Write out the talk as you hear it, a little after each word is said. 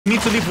We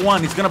need to leave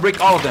one. It's gonna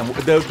break all of them.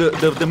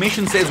 The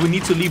mission says we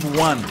need to leave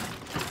one.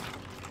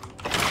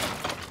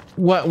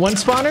 What? One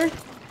spawner?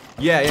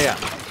 Yeah.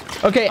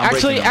 Okay,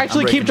 actually,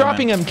 keep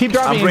dropping him. Keep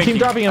dropping him. Keep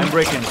dropping him. I'm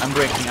breaking, man.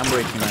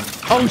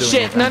 Oh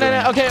shit! No.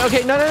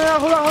 Okay. No.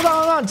 Hold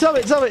on.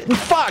 Cellbit.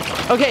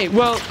 Fuck. Okay.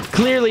 Well,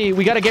 clearly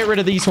we gotta get rid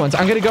of these ones.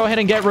 I'm gonna go ahead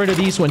and get rid of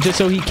these ones just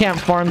so he can't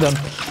farm them.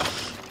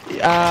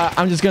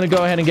 I'm just gonna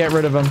go ahead and get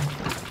rid of them.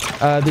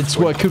 That's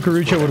what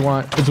Cucurucha would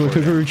want.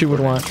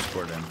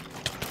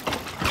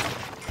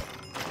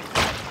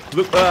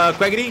 Look,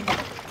 Quackity.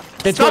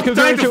 Stop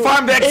trying to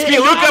farm the XP.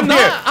 Look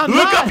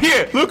up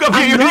here.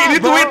 You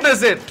need to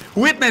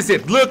witness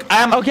it. Look,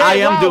 I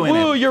am doing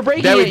it. You're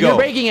breaking it. You're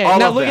breaking it.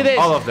 Now look at this.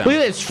 All of them. Look at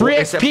this. Free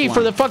XP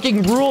for the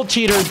fucking rule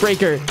cheater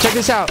breaker. Check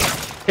this out.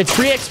 It's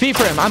free XP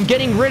for him. I'm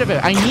getting rid of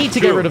it. I need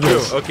to get rid of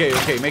this. Okay.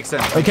 Makes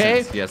sense.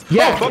 Okay. Yes.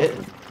 Yeah.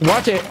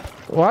 Watch it.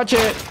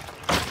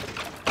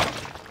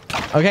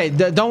 Okay.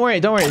 Don't worry.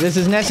 This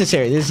is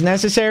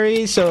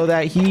necessary so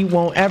that he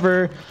won't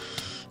ever.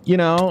 You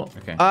know.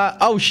 Okay.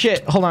 Oh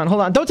shit. Hold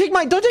on. Don't take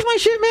my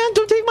shit, man.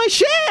 Don't take my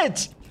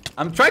shit.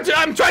 I'm trying to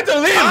live.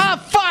 Ah,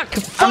 fuck.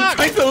 I'm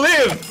trying to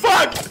live.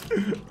 Fuck.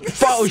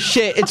 Oh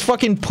shit. It's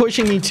fucking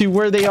pushing me to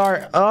where they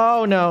are.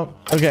 Oh no.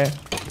 Okay.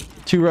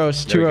 Two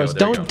rows.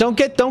 Don't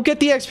get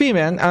the XP,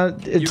 man. I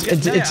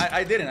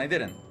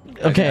didn't.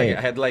 Okay. I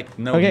had like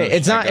no. Okay.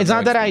 It's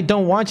not that I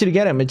don't want you to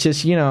get him. It's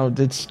just, we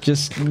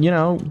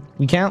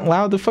can't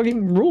allow the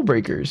fucking rule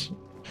breakers.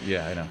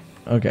 Yeah, I know.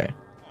 Okay.